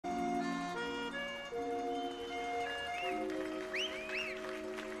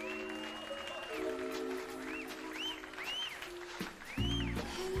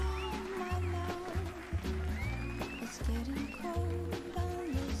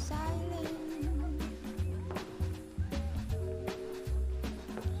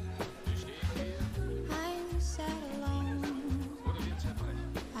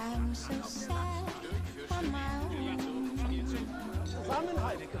so sad on my own. The truth is,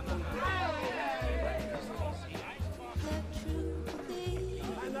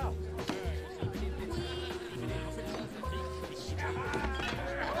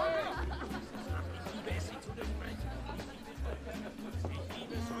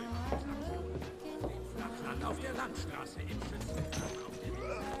 Auf der Landstraße im Schützengraben.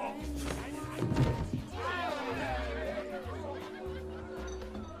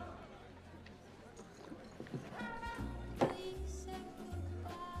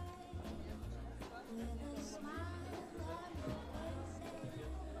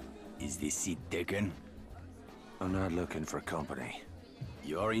 Is this seat taken? I'm not looking for company.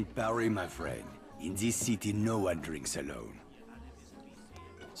 You're in Paris, my friend. In this city, no one drinks alone.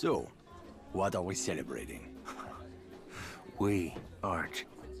 So, what are we celebrating? We aren't.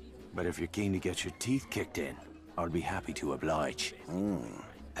 But if you're keen to get your teeth kicked in, I'll be happy to oblige.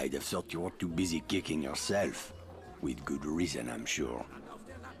 I'd have thought you were too busy kicking yourself. With good reason, I'm sure.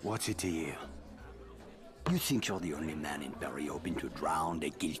 What's it to you? You think you're the only man in Paris hoping to drown a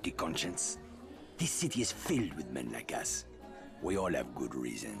guilty conscience? This city is filled with men like us. We all have good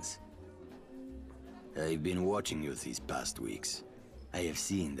reasons. I've been watching you these past weeks. I have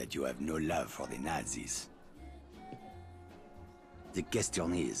seen that you have no love for the Nazis. The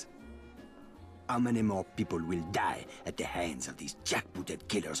question is, how many more people will die at the hands of these jackbooted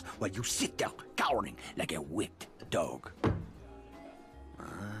killers while you sit there cowering like a whipped dog?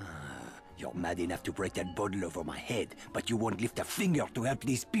 You're mad enough to break that bottle over my head, but you won't lift a finger to help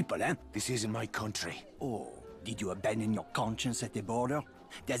these people, eh? This isn't my country. Oh, did you abandon your conscience at the border?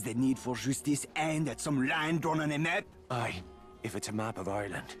 Does the need for justice end at some line drawn on a map? Aye, if it's a map of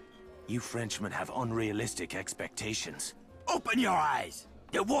Ireland. You Frenchmen have unrealistic expectations. Open your eyes!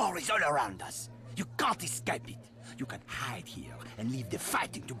 The war is all around us. You can't escape it. You can hide here and leave the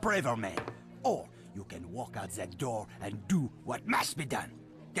fighting to braver men. Or you can walk out that door and do what must be done.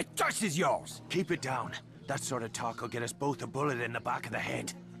 The choice is yours. Keep it down. That sort of talk will get us both a bullet in the back of the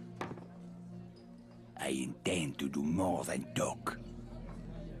head. I intend to do more than talk.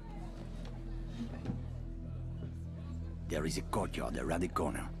 There is a courtyard around the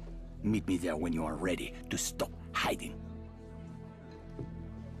corner. Meet me there when you are ready to stop hiding.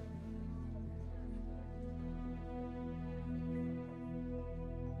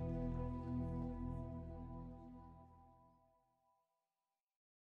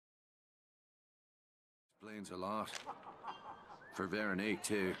 Explains a lot. For Veronique,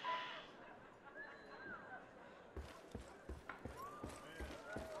 too.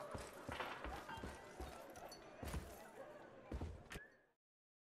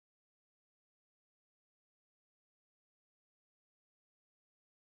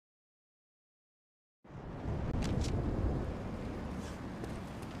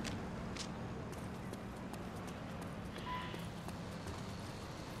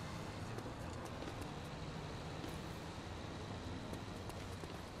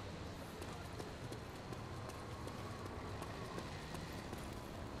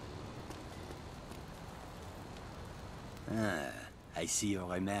 I see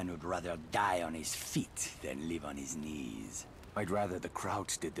you're a man who'd rather die on his feet than live on his knees. I'd rather the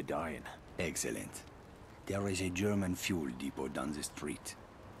Krauts did the dying. Excellent. There is a German fuel depot down the street.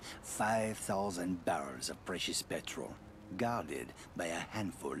 5,000 barrels of precious petrol, guarded by a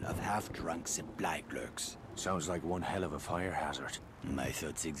handful of half-drunk supply clerks. Sounds like one hell of a fire hazard. My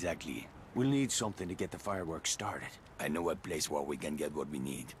thoughts exactly. We'll need something to get the fireworks started. I know a place where we can get what we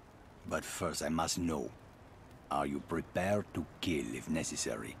need. But first I must know. Are you prepared to kill if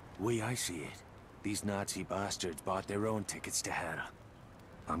necessary? I see it. These Nazi bastards bought their own tickets to hell.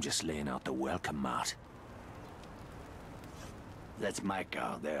 I'm just laying out the welcome mat. That's my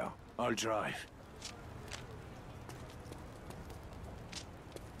car there. I'll drive.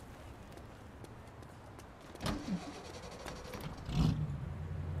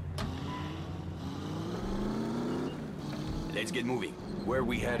 Let's get moving. Where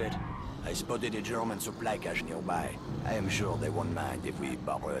we headed? I spotted a German supply cache nearby. I am sure they won't mind if we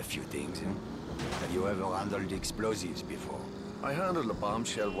borrow a few things. Have you ever handled explosives before? I handled a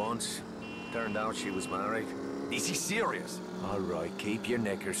bombshell once. Turned out she was married. This is serious. All right, keep your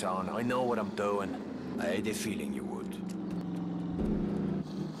knickers on. I know what I'm doing. I had a feeling you would.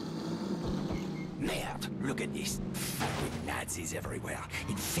 Merde, look at this. Fucking Nazis everywhere,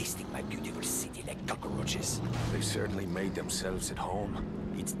 infesting my beautiful city like cockroaches. They certainly made themselves at home.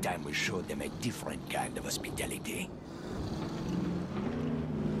 It's time we showed them a different kind of hospitality.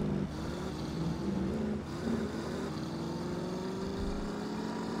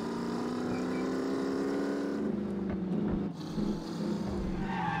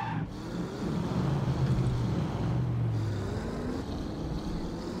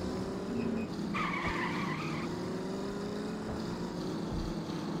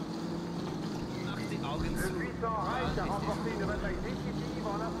 a remporté une bataille décisive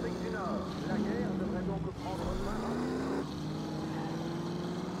en Afrique du Nord. La guerre devrait donc prendre fin.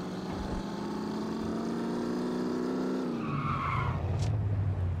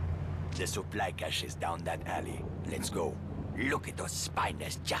 The supply cache is down that alley. Let's go. Look at those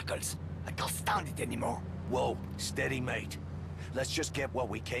spineless jackals. I can't stand it anymore. Whoa, steady, mate. Let's just get what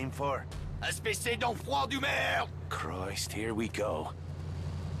we came for. SPC d'enfroid du maire! Christ, here we go.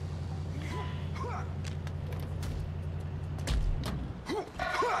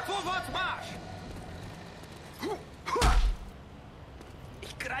 Vorwärts Marsch!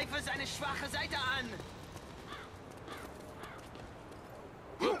 Ich greife seine schwache Seite an!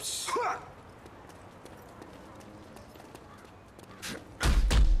 Oops.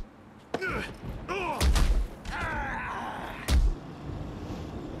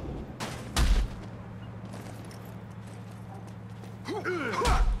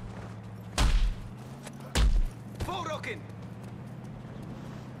 Vorrücken!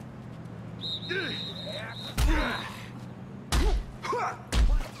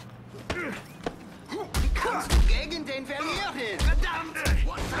 Wie kannst du gegen den verlieren? Verdammt!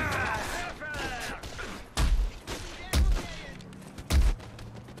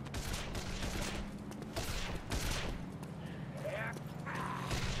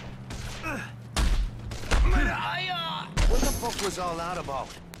 Meine Eier! What the fuck was all that about?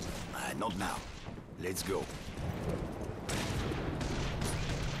 Not now. Let's go.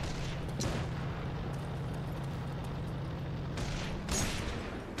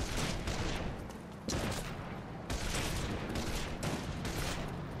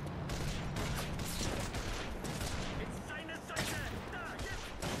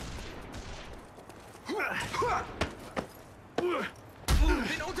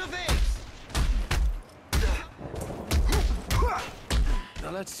 Bin unterwegs!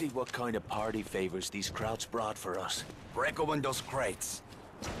 Now let's see what kind of party favors these Krauts brought for us. Break open those crates.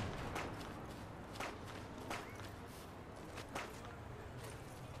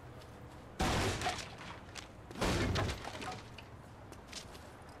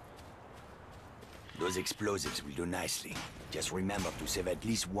 Those explosives will do nicely. Just remember to save at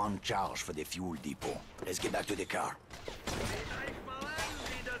least one charge for the fuel depot. Let's get back to the car.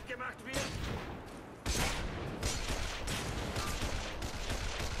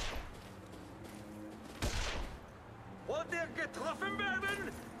 Wollt ihr getroffen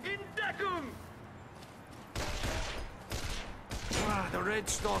werden? In Deckung! The red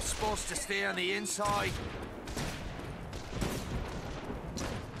stuff's supposed to stay on the inside.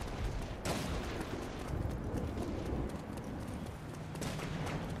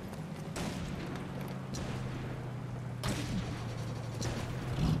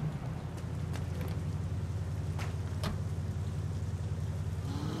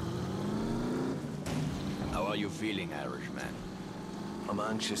 How are you feeling, Irishman? I'm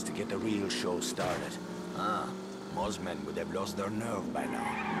anxious to get the real show started. Most men would have lost their nerve by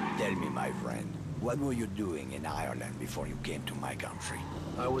now. Tell me, my friend, what were you doing in Ireland before you came to my country?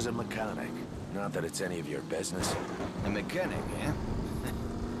 I was a mechanic. Not that it's any of your business. A mechanic, eh?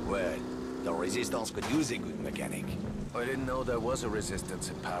 Well, the Resistance could use a good mechanic. I didn't know there was a resistance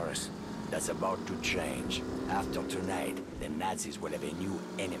in Paris. That's about to change. After tonight, the Nazis will have a new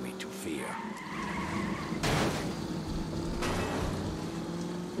enemy to fear.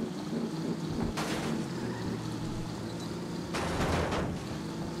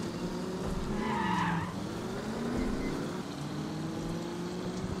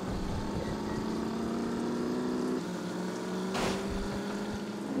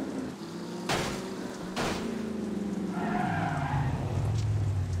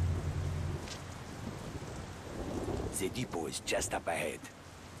 The depot is just up ahead.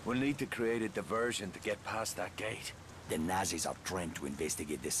 We'll need to create a diversion to get past that gate. The Nazis are trained to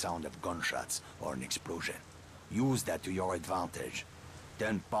investigate the sound of gunshots or an explosion. Use that to your advantage.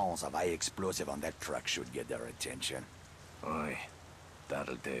 10 pounds of high explosive on that truck should get their attention. Aye,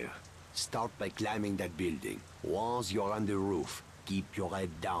 that'll do. Start by climbing that building. Once you're on the roof, keep your head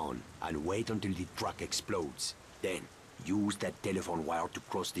down and wait until the truck explodes. Then, use that telephone wire to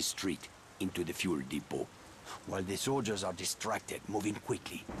cross the street into the fuel depot. While the soldiers are distracted, move in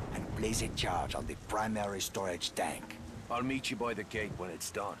quickly and place a charge on the primary storage tank. I'll meet you by the gate when it's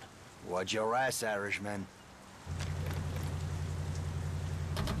done. Watch your ass, Irishman.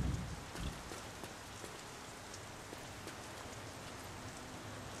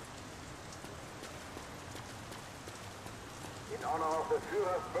 In honor of the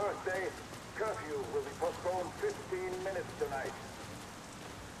Führer's birthday, curfew will be postponed 15 minutes tonight.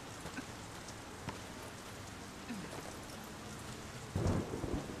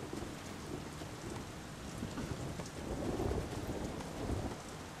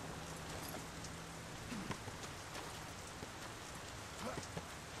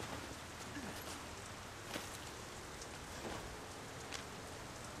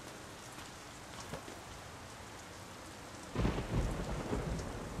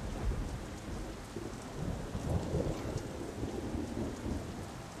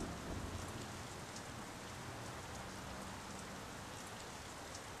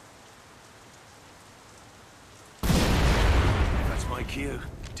 cue.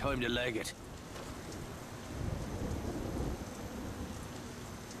 Time to leg it.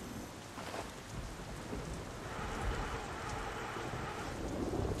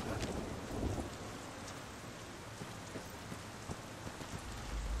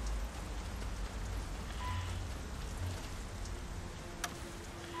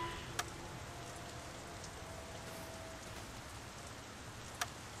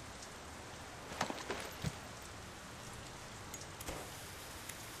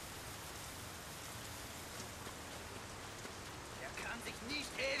 Er kann sich nicht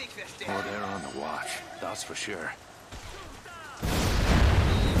ewig verstecken. Oh, they're on the watch. That's for sure.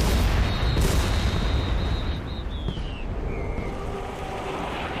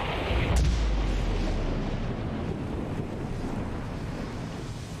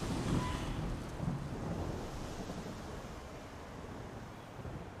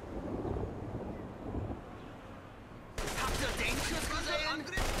 Habt ihr den Schuss gesehen?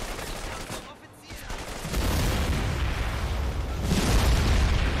 Offizier!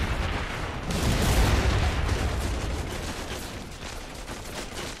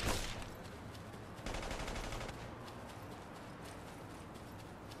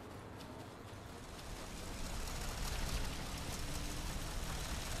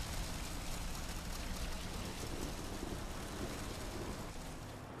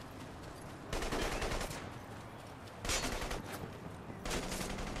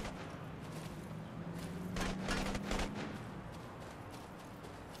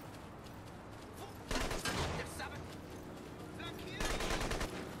 Der Saboteur! Flankiert!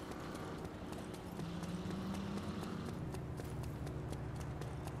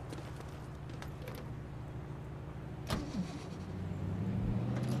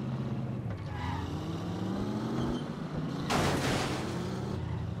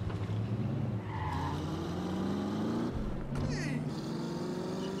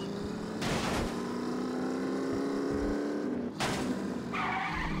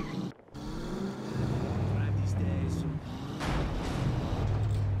 One of these days.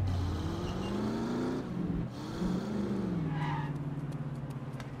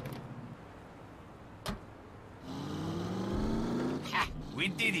 Ha! We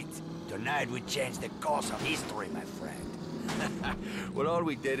did it! Tonight we changed the course of history, my friend. Well, all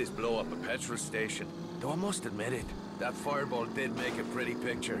we did is blow up a petrol station. Though I must admit it, that fireball did make a pretty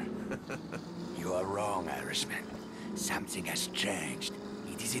picture. You are wrong, Irishman. Something has changed.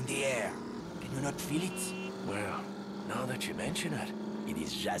 It is in the air. Can you not feel it? Well, now that you mention it. It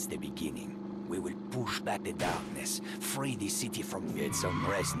is just the beginning. We will push back the darkness, free the city from... Get some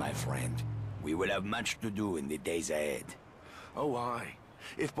rest, my friend. We will have much to do in the days ahead. Oh, aye.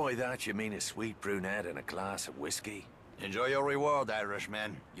 If by that you mean a sweet brunette and a glass of whiskey. Enjoy your reward,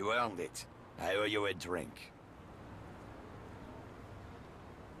 Irishman. You earned it. I owe you a drink.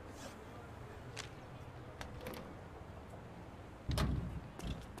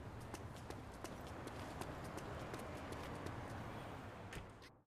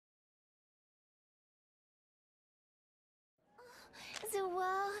 The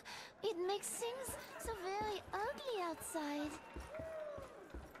world, it makes things so very ugly outside.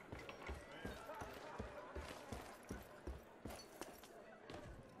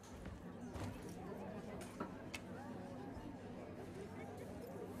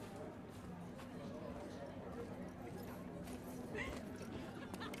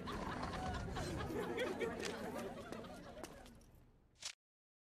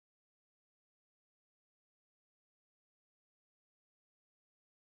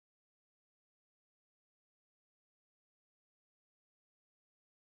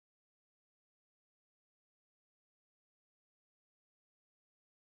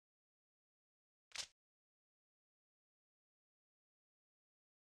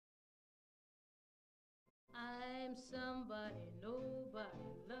 I'm somebody nobody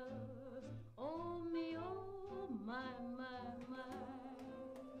loves. Oh me, oh my, my, my.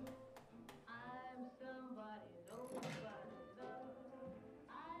 I'm somebody nobody loves.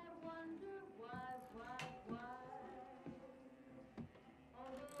 I wonder why.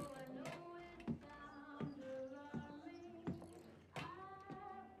 Although I know it sounds alarming, I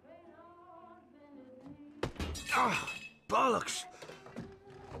pray Lord bend his knee. Ah, bollocks!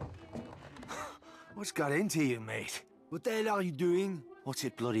 What's got into you, mate? What the hell are you doing? What's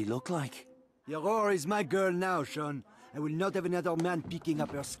it bloody look like? Your whore is my girl now, Sean. I will not have another man picking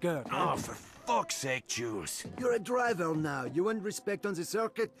up her skirt. Oh, for fuck's sake, Jules. You're a driver now. You want respect on the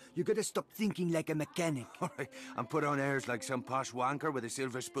circuit? You gotta stop thinking like a mechanic. All right, and put on airs like some posh wanker with a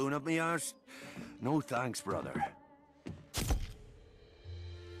silver spoon up me arse? No thanks, brother.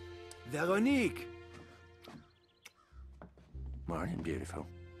 Veronique! Morning, beautiful.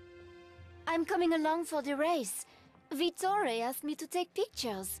 I'm coming along for the race. Vittore asked me to take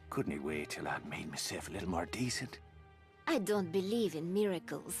pictures. Couldn't he wait till I'd made myself a little more decent? I don't believe in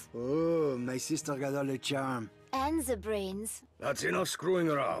miracles. Oh, my sister got all the charm. And the brains. That's enough screwing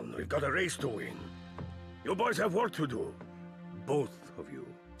around. We've got a race to win. You boys have work to do. Both of you.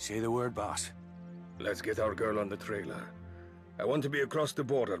 Say the word, boss. Let's get our girl on the trailer. I want to be across the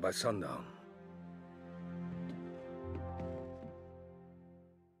border by sundown.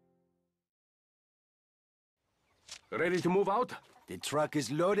 Ready to move out? The truck is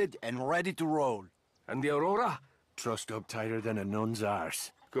loaded and ready to roll. And the Aurora? Trussed up tighter than a nun's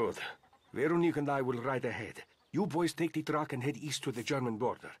arse. Good. Veronique and I will ride ahead. You boys take the truck and head east to the German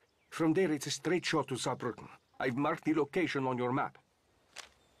border. From there, it's a straight shot to Saarbrücken. I've marked the location on your map.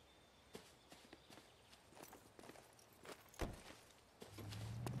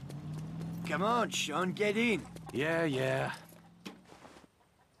 Come on, Sean, get in. Yeah.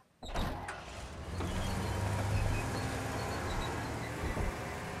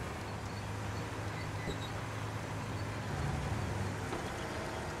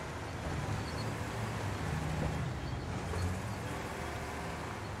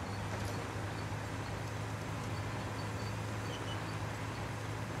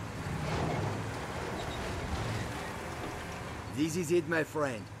 This is it, my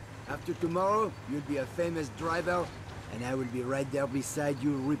friend. After tomorrow, you'll be a famous driver, and I will be right there beside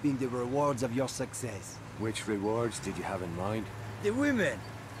you reaping the rewards of your success. Which rewards did you have in mind? The women!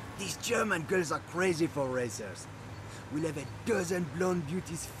 These German girls are crazy for racers. We'll have a dozen blonde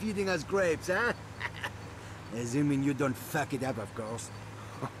beauties feeding us grapes, huh? Assuming you don't fuck it up, of course.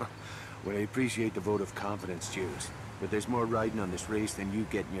 Well, I appreciate the vote of confidence, Jules. But there's more riding on this race than you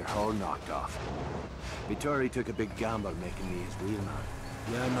getting your hull knocked off. Vittori took a big gamble making me his wheelman.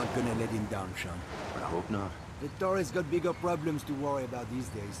 You're not gonna let him down, Sean. I hope not. Vittori's got bigger problems to worry about these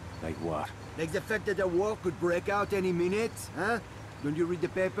days. Like what? Like the fact that a war could break out any minute, huh? Don't you read the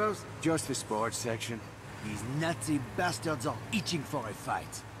papers? Just the sports section. These Nazi bastards are itching for a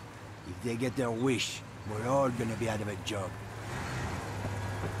fight. If they get their wish, we're all gonna be out of a job.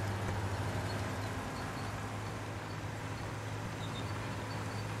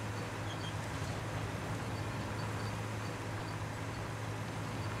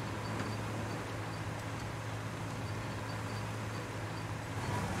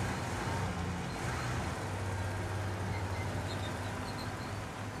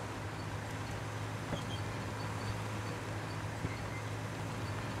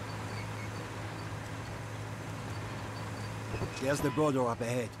 There's the border up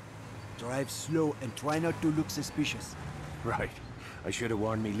ahead. Drive slow and try not to look suspicious. Right. I should have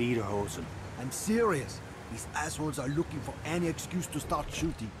warned me lederhosen. I'm serious. These assholes are looking for any excuse to start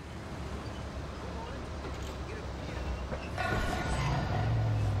shooting.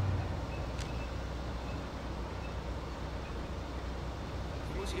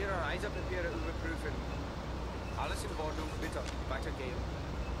 Ich muss Ihre Reisepapiere überprüfen. Alles in Ordnung, bitte. Weitergehen.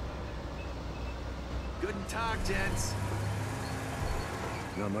 Guten Tag, gents.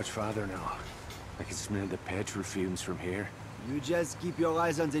 Not much farther now. I can smell the petrol fumes from here. You just keep your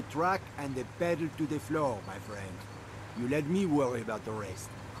eyes on the track and the pedal to the floor, my friend. You let me worry about the rest.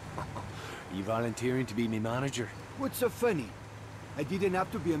 You volunteering to be me manager? What's so funny? I didn't have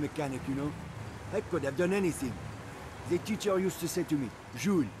to be a mechanic, you know. I could have done anything. The teacher used to say to me,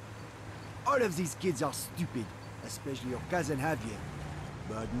 Jules, all of these kids are stupid, especially your cousin Javier.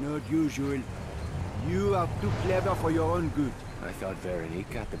 But not you, Jules. You are too clever for your own good. I thought Veronique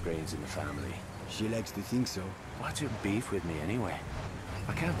got the brains in the family. She likes to think so. What's her beef with me anyway?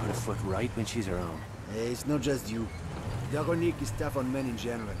 I can't put a foot right when she's around. It's not just you. Veronique is tough on men in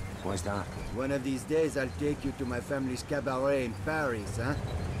general. Why's that? One of these days I'll take you to my family's cabaret in Paris, huh?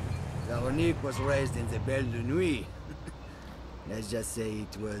 Veronique was raised in the Belle de Nuit. Let's just say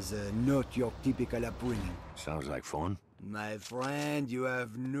it was not your typical upbringing. Sounds like fun. My friend, you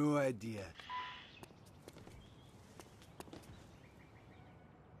have no idea.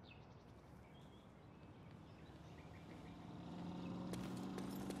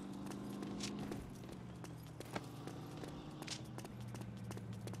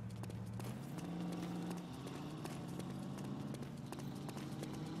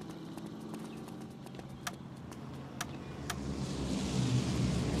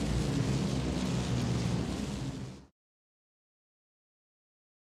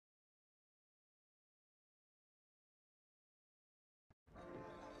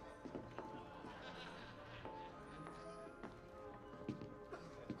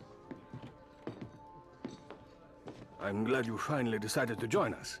 I'm glad you finally decided to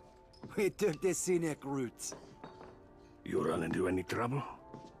join us. We took the scenic route. You run into any trouble?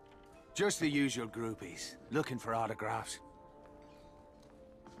 Just the usual groupies, looking for autographs.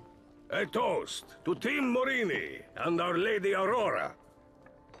 A toast to Team Morini and Our Lady Aurora.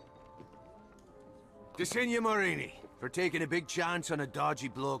 To Signor Morini, for taking a big chance on a dodgy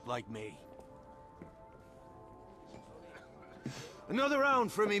bloke like me. Another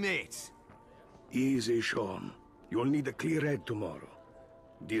round for me mates. Easy, Sean. You'll need a clear head tomorrow.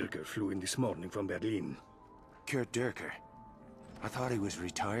 Dirker flew in this morning from Berlin. Kurt Dirker. I thought he was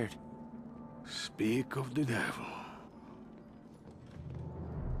retired. Speak of the devil.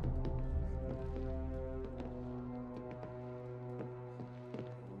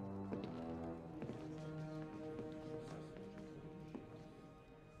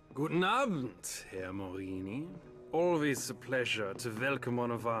 Guten Abend, Herr Morini. Always a pleasure to welcome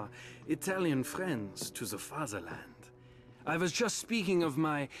one of our Italian friends to the fatherland. I was just speaking of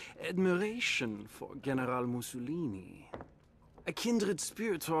my admiration for General Mussolini. A kindred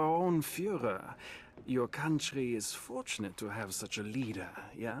spirit to our own Führer. Your country is fortunate to have such a leader,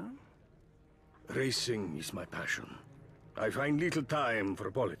 yeah? Racing is my passion. I find little time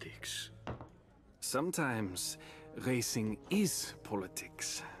for politics. Sometimes racing is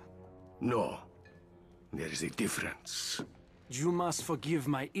politics. No, there is a difference. You must forgive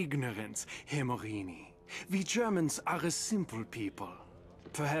my ignorance, Herr Morini. We Germans are a simple people.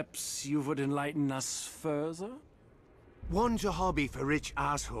 Perhaps you would enlighten us further? One's a hobby for rich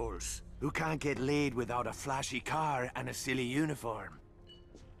assholes who can't get laid without a flashy car and a silly uniform.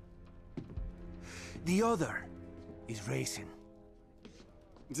 The other is racing.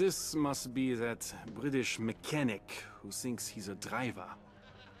 This must be that British mechanic who thinks he's a driver.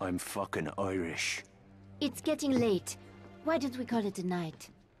 I'm fucking Irish. It's getting late. Why don't we call it a night?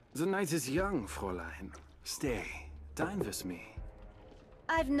 The night is young, Fräulein. Stay, dine with me.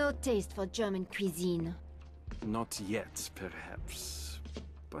 I've no taste for German cuisine. Not yet, perhaps.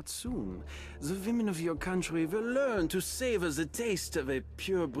 But soon, the women of your country will learn to savor the taste of a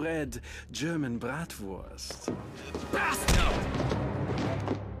purebred German bratwurst.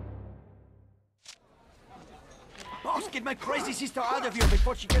 Boss, get my crazy sister out of here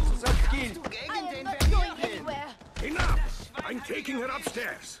before she gets herself killed. I am not going anywhere. Enough! I'm taking her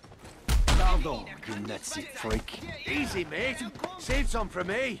upstairs. Pardon, you nutsy freak. Easy, mate. Save some for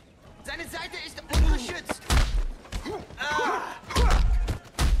me. Seine Seite ist ungeschützt.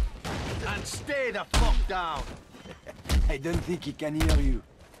 And stay the fuck down. I don't think he can hear you.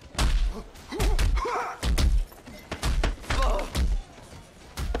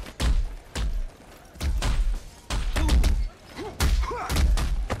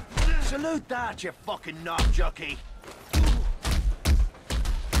 Salute that, you fucking knob jockey.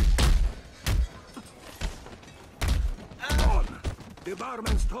 On! The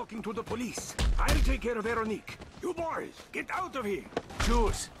barman's talking to the police. I'll take care of Veronique. You boys, get out of here!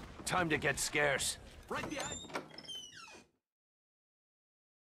 Choose. Time to get scarce. Right behind.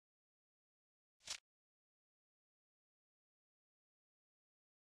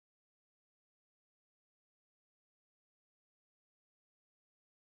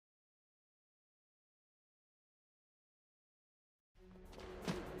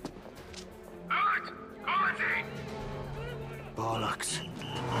 Bollocks.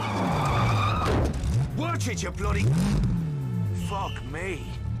 Watch it, you bloody... Fuck me.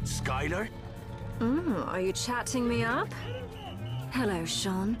 Skylar? Are you chatting me up? Hello,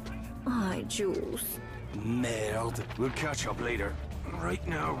 Sean. Hi, Jules. Merde. We'll catch up later. Right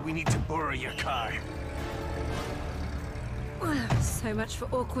now, we need to borrow your car. Well, so much for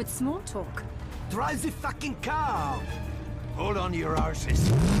awkward small talk. Drive the fucking car! Hold on to your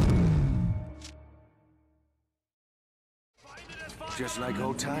arses. Just like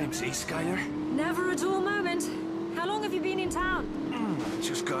old times, eh, Skylar? Never a dull moment. How long have you been in town?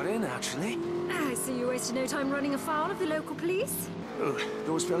 Just got in, actually. I see you wasted no time running afoul of the local police. Oh,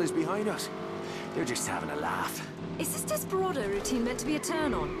 those fellas behind us. They're just having a laugh. Is this desperado routine meant to be a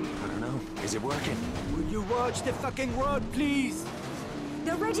turn-on? I don't know. Is it working? Will you watch the fucking road, please?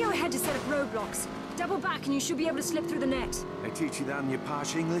 The radio ahead to set up roadblocks. Double back and you should be able to slip through the net. They teach you that in your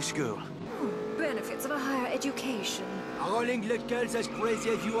posh English school. Benefits of a higher education. Are all English girls as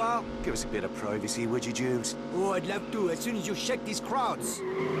crazy as you are? Give us a bit of privacy, would you, Jews? Oh, I'd love to, as soon as you shake these crowds.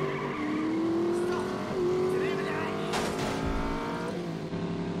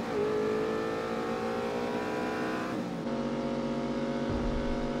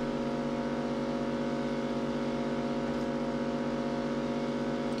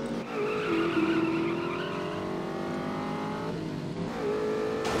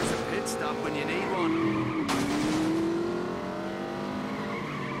 There's a pit stop when you need one.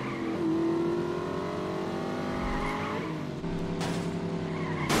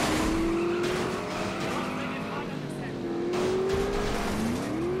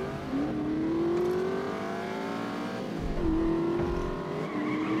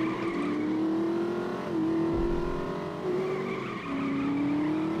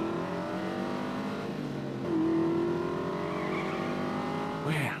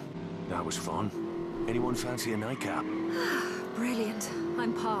 Well, that was fun. Anyone fancy a nightcap? Brilliant.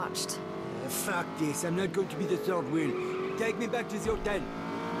 I'm parched. Fuck this, I'm not going to be the third wheel. Take me back to the hotel.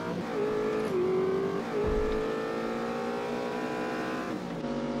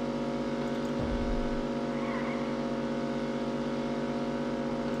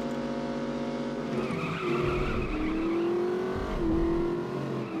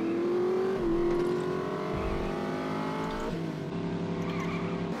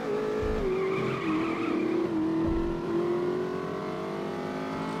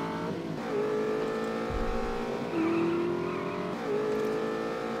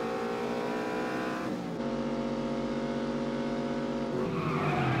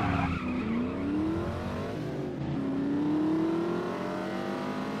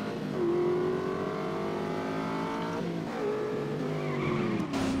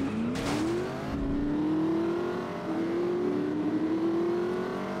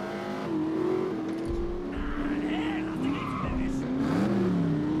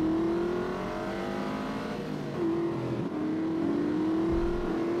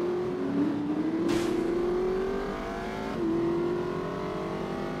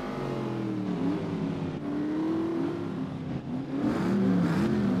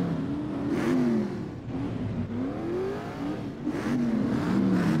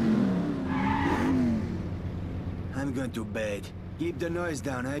 I'm going to bed. Keep the noise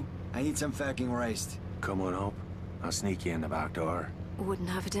down, eh? I need some fucking rest. Come on up. I'll sneak you in the back door. Wouldn't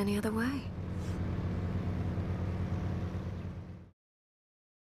have it any other way.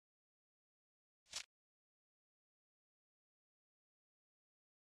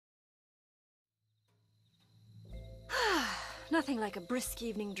 Nothing like a brisk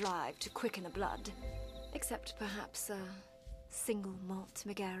evening drive to quicken the blood. Except perhaps a single malt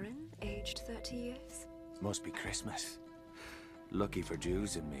McGarren, aged 30 years. Must be Christmas. Lucky for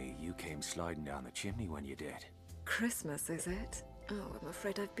Jews and me, you came sliding down the chimney when you did. Christmas, is it? Oh, I'm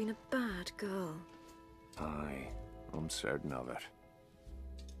afraid I've been a bad girl. Aye, I'm certain of it.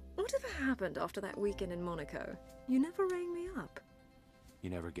 Whatever happened after that weekend in Monaco? You never rang me up. You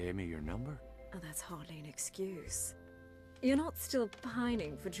never gave me your number? Oh, that's hardly an excuse. You're not still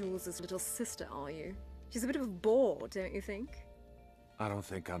pining for Jules's little sister, are you? She's a bit of a bore, don't you think? I don't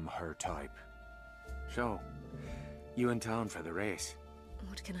think I'm her type. So, you in town for the race?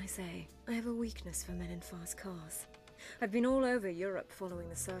 What can I say? I have a weakness for men in fast cars. I've been all over Europe following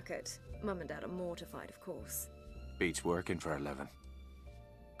the circuit. Mum and Dad are mortified, of course. Beats working for a living.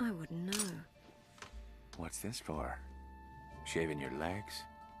 I wouldn't know. What's this for? Shaving your legs?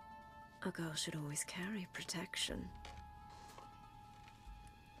 A girl should always carry protection.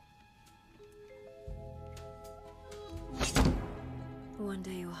 One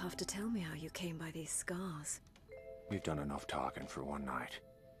day you'll have to tell me how you came by these scars. We've done enough talking for one night.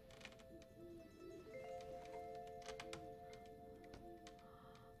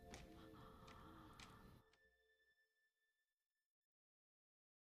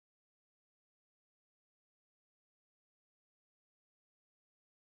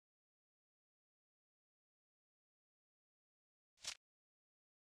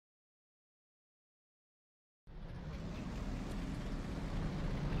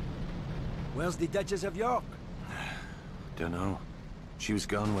 Where's the Duchess of York? Dunno. She was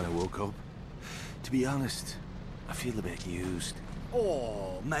gone when I woke up. To be honest, I feel a bit used.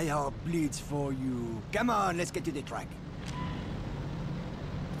 Oh, my heart bleeds for you. Come on, let's get to the track.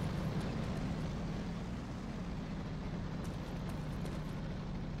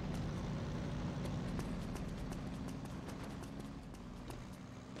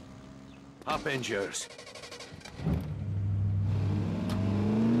 Hop in, yours.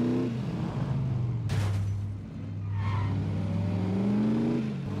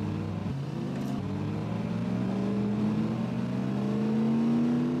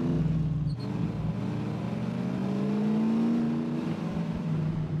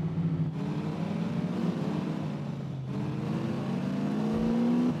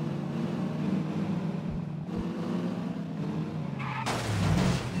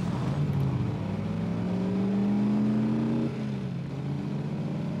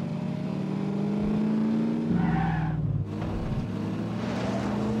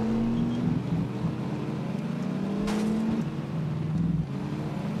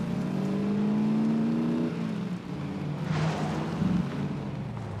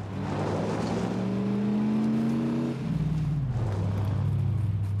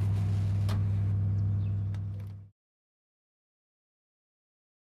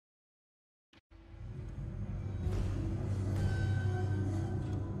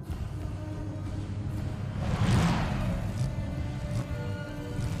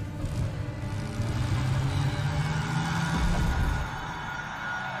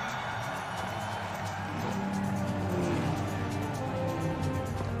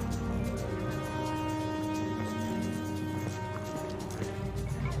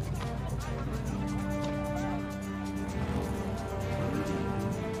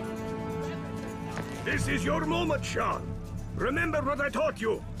 This is your moment, Sean. Remember what I taught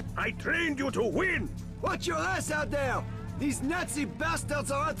you. I trained you to win. Watch your ass out there! These Nazi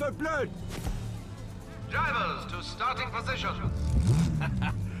bastards are out for blood! Drivers to starting position.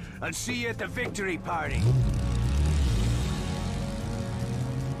 I'll see you at the victory party.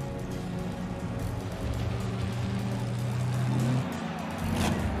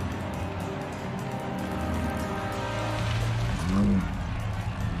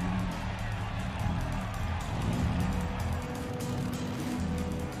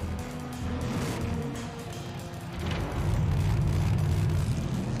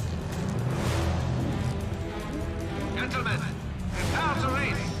 Gentlemen, prepare to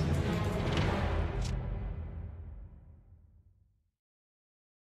race.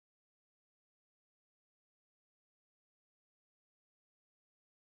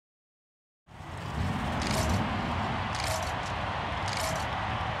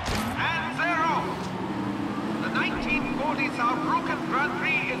 And they're off. The 1940 Saarbrücken Grand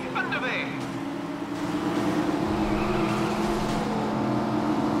Prix is underway.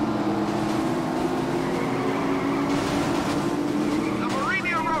 The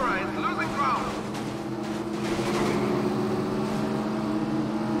Marini Aurora is losing ground.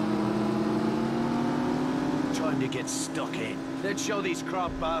 Time to get stuck in. Let's show these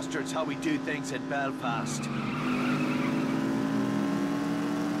crop bastards how we do things in Belfast.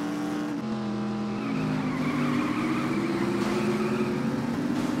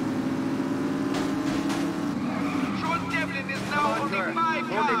 Sean Devlin is now only 5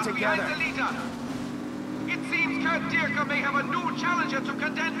 cars behind the leader. It seems Kurt Dierker may have a new challenger to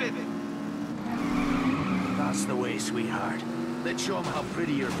contend with. That's the way, sweetheart. Let's show 'em how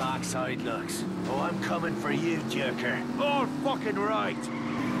pretty your backside looks. Oh, I'm coming for you, Jerker. All fucking right.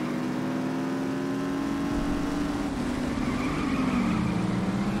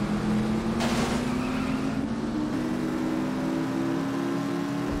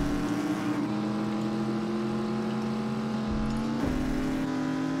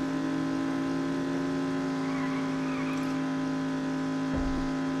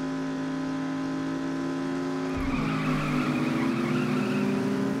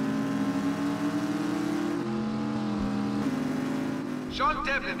 Sean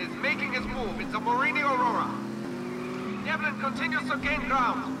Devlin is making his move in the Marini Aurora. Devlin continues to gain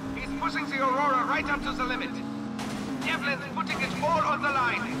ground. He's pushing the Aurora right up to the limit. Devlin's putting it all on the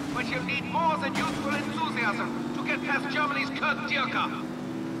line, but he'll need more than youthful enthusiasm to get past Germany's Kurt Dierker.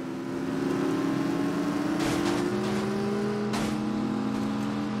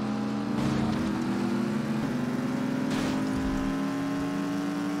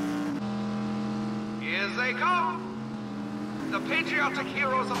 Here they come! The patriotic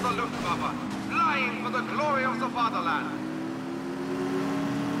heroes of the Luftwaffe, flying for the glory of the fatherland.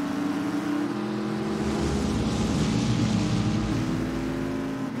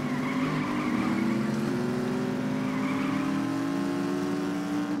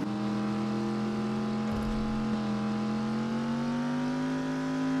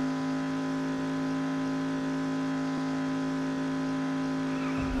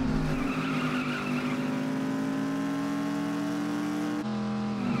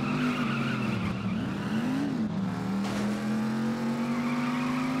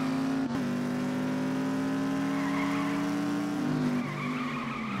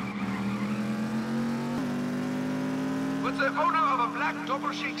 With the owner of a black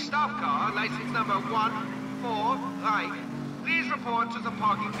Doppelschicks staff car, license number 14 Reich, please report to the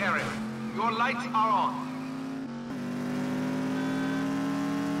parking area. Your lights are on.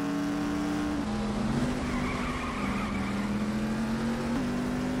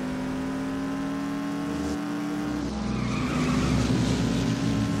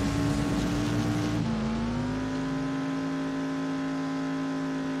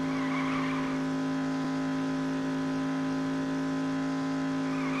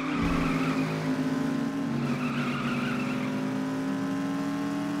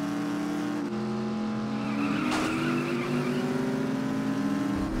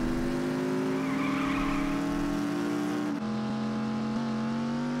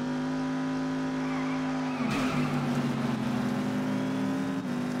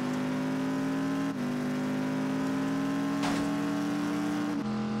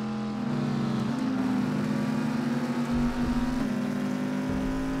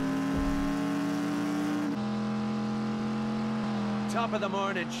 Top of the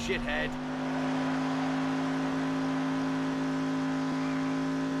morning, shithead.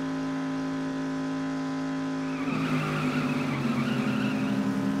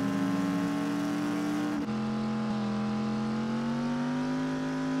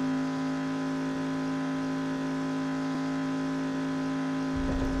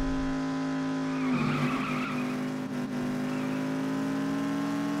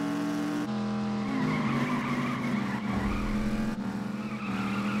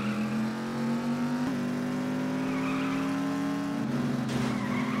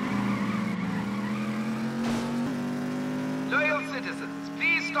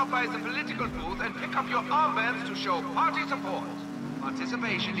 stop by the political booth and pick up your armbands to show party support.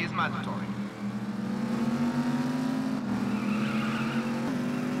 Participation is mandatory.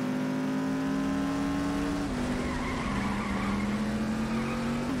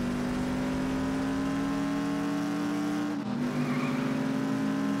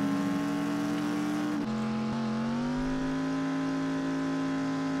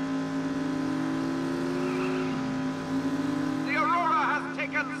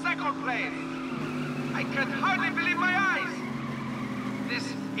 Second place. I can hardly believe my eyes.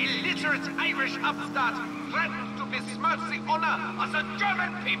 This illiterate Irish upstart threatens to besmirch the honor of the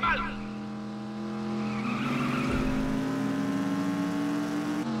German people.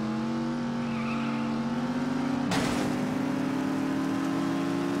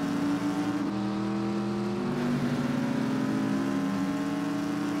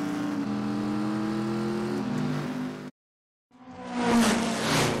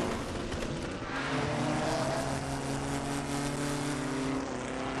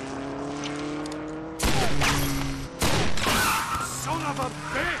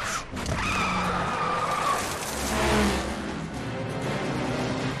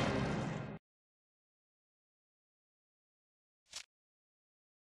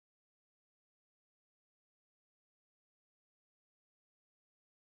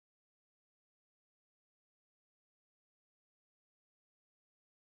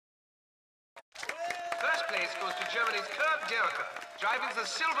 First place goes to Germany's Kurt Dirker, driving the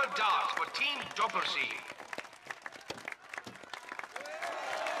Silver Dart for Team Doppel-C.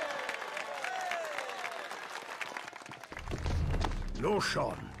 No,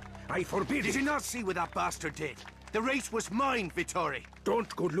 Sean. I forbid Did it. you not see what that bastard did? The race was mine, Vittori.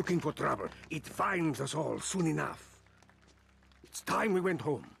 Don't go looking for trouble. It finds us all soon enough. It's time we went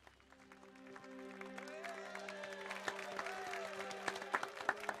home.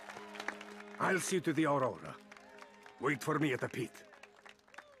 I'll see to the Aurora. Wait for me at the pit.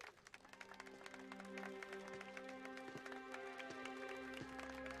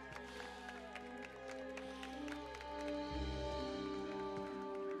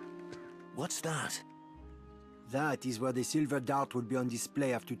 What's that? That is where the Silver Dart will be on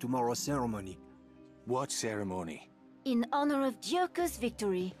display after tomorrow's ceremony. What ceremony? In honor of Dirker's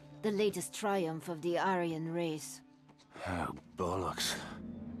victory, the latest triumph of the Aryan race. Oh, bollocks.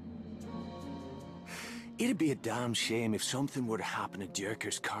 It'd be a damn shame if something were to happen to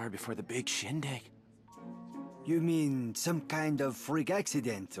Dirker's car before the big shindig. You mean some kind of freak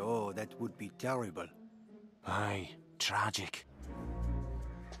accident? Oh, that would be terrible. Aye, tragic.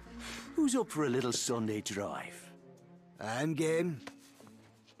 Who's up for a little Sunday drive? I'm game.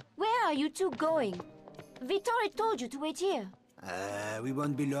 Where are you two going? Vittori told you to wait here. We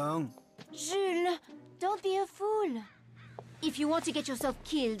won't be long. Jules, don't be a fool. If you want to get yourself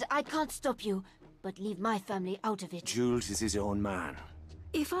killed, I can't stop you. But leave my family out of it. Jules is his own man.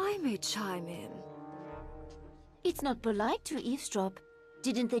 If I may chime in. It's not polite to eavesdrop.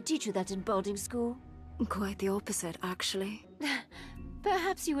 Didn't they teach you that in boarding school? Quite the opposite, actually.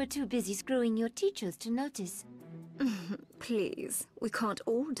 Perhaps you were too busy screwing your teachers to notice. Please, we can't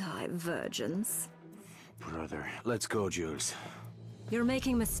all die virgins. Brother, let's go, Jules. You're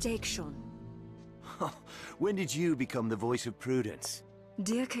making a mistake, Sean. When did you become the voice of prudence?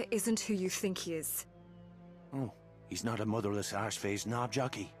 Dirker isn't who you think he is. Oh, he's not a motherless arse-faced knob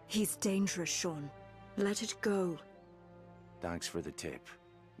jockey. He's dangerous, Sean. Let it go. Thanks for the tip.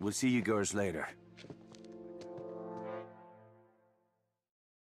 We'll see you girls later.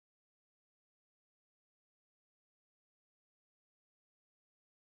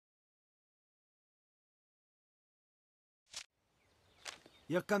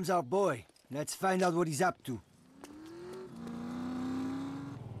 Here comes our boy. Let's find out what he's up to.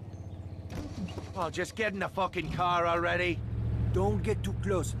 Oh, just get in the fucking car already. Don't get too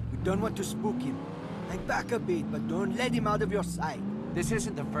close. We don't want to spook him. Hang back a bit, but don't let him out of your sight. This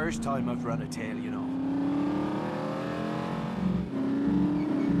isn't the first time I've run a tail, you know.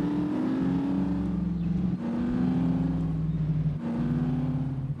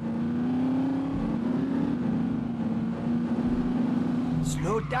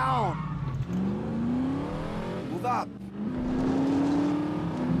 Slow down. Move up.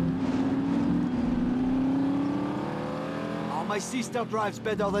 Oh, my sister drives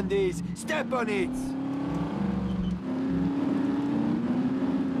better than this. Step on it.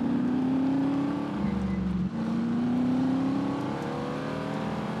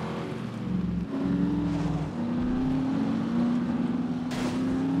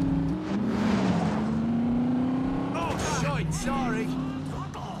 Oh, shite, sorry.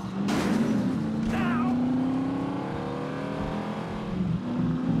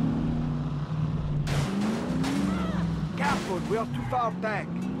 careful, we are too far back.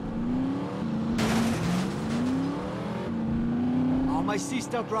 Oh, my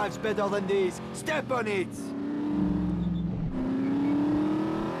sister drives better than this. Step on it!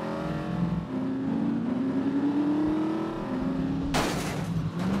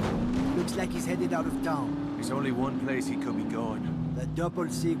 Looks like he's headed out of town. There's only one place he could be going. The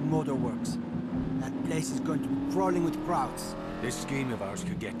Doppelsieg Motorworks. That place is going to be crawling with crowds. This scheme of ours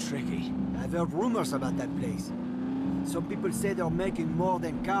could get tricky. I've heard rumors about that place. Some people say they're making more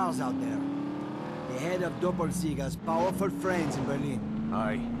than cars out there. The head of Doppelsieg has powerful friends in Berlin.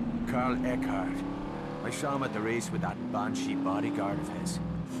 Aye, Karl Eckhart. I saw him at the race with that banshee bodyguard of his.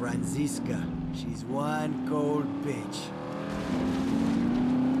 Franziska. She's one cold bitch.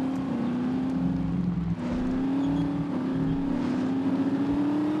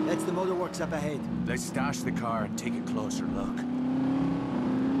 That's the motorworks up ahead. Let's stash the car and take a closer look.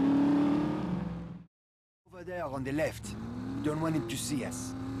 Over there on the left. Don't want him to see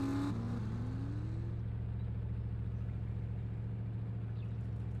us.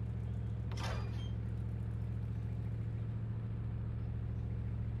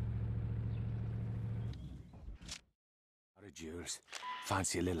 Jules,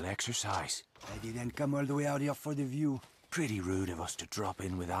 fancy a little exercise? I didn't come all the way out here for the view. Pretty rude of us to drop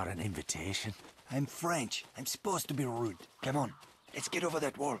in without an invitation. I'm French. I'm supposed to be rude. Come on, let's get over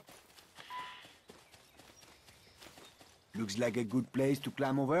that wall. Looks like a good place to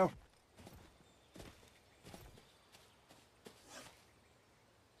climb over.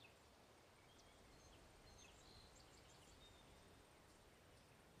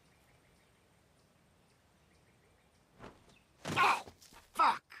 Oh,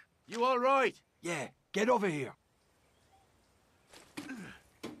 fuck! You all right? Yeah, get over here.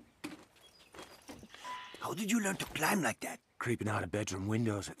 How did you learn to climb like that? Creeping out of bedroom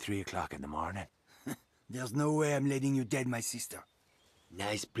windows at 3 o'clock in the morning. There's no way I'm letting you dead, my sister.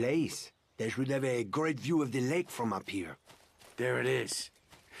 Nice place. They should have a great view of the lake from up here. There it is.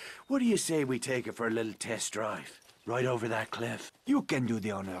 What do you say we take it for a little test drive? Right over that cliff. You can do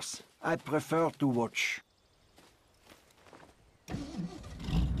the honors. I prefer to watch.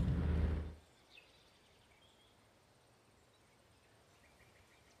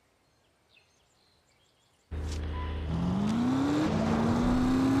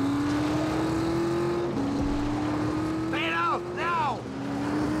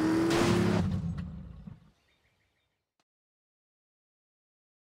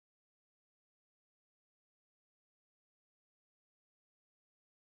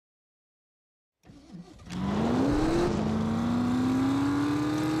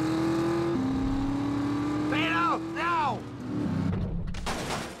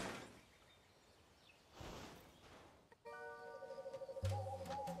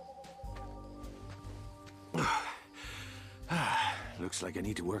 Looks like I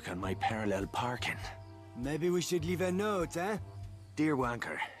need to work on my parallel parking. Maybe we should leave a note, huh? Dear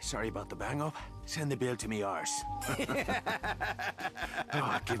Wanker, sorry about the bang-up. Send the bill to me arse.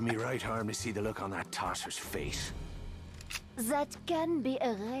 Oh, give me right arm to see the look on that tosser's face. That can be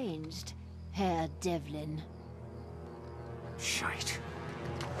arranged, Herr Devlin. Shite.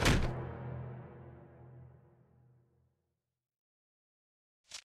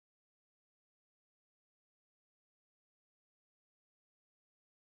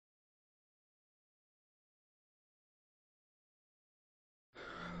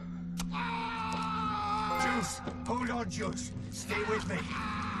 Jules, hold on, Jules. Stay with me.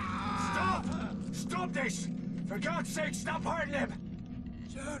 Stop! Stop this! For God's sake, stop hurting him!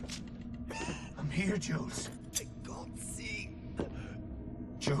 Jules! I'm here, Jules. I can't see.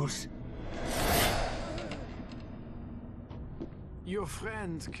 Jules. Your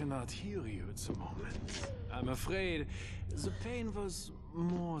friend cannot hear you at the moment. I'm afraid the pain was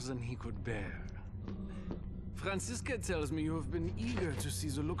more than he could bear. Franziska tells me you have been eager to see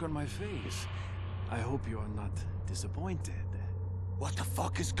the look on my face. I hope you are not disappointed. What the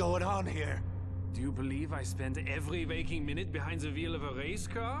fuck is going on here? Do you believe I spend every waking minute behind the wheel of a race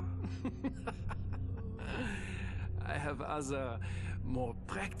car? I have other, more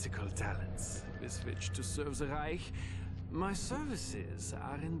practical talents with which to serve the Reich. My services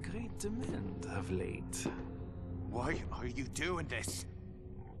are in great demand of late. Why are you doing this?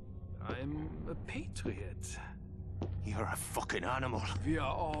 I'm a patriot. You're a fucking animal. We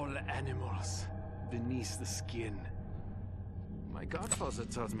are all animals, beneath the skin. My godfather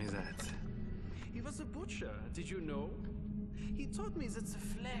taught me that. He was a butcher, did you know? He taught me that the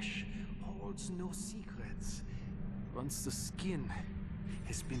flesh holds no secrets once the skin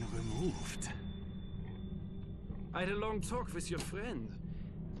has been removed. I had a long talk with your friend.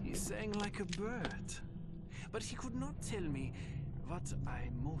 He sang like a bird. but he could not tell me what I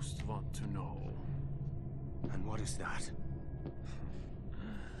most want to know. And what is that?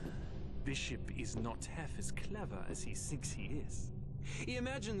 Bishop is not half as clever as he thinks he is. He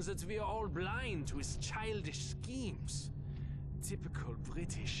imagines that we are all blind to his childish schemes. Typical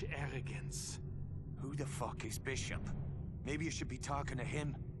British arrogance. Who the fuck is Bishop? Maybe you should be talking to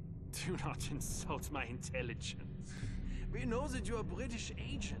him. Do not insult my intelligence. We know that you are a British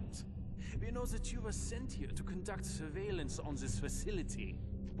agent. We know that you were sent here to conduct surveillance on this facility.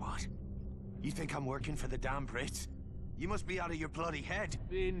 What? You think I'm working for the damn Brits? You must be out of your bloody head.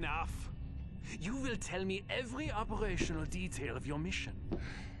 Enough. You will tell me every operational detail of your mission.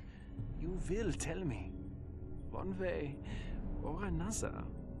 You will tell me, one way or another.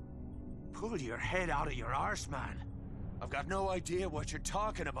 Pull your head out of your arse, man. I've got no idea what you're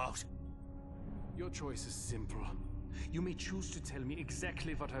talking about. Your choice is simple. You may choose to tell me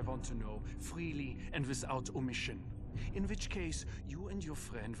exactly what I want to know, freely and without omission. In which case, you and your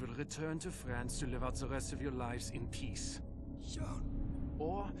friend will return to France to live out the rest of your lives in peace. Sean.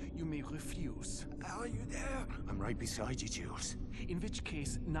 Or you may refuse. Are you there? I'm right beside you, Jules. In which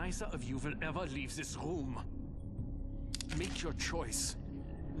case, neither of you will ever leave this room. Make your choice.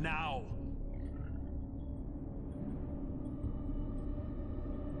 Now!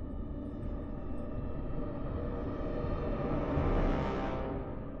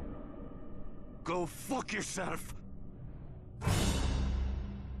 Go fuck yourself!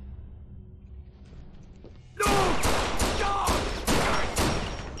 No! God!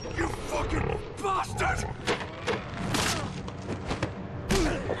 You fucking bastard!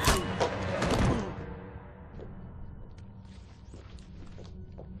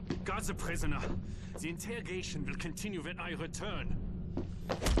 Guard the prisoner. The interrogation will continue when I return.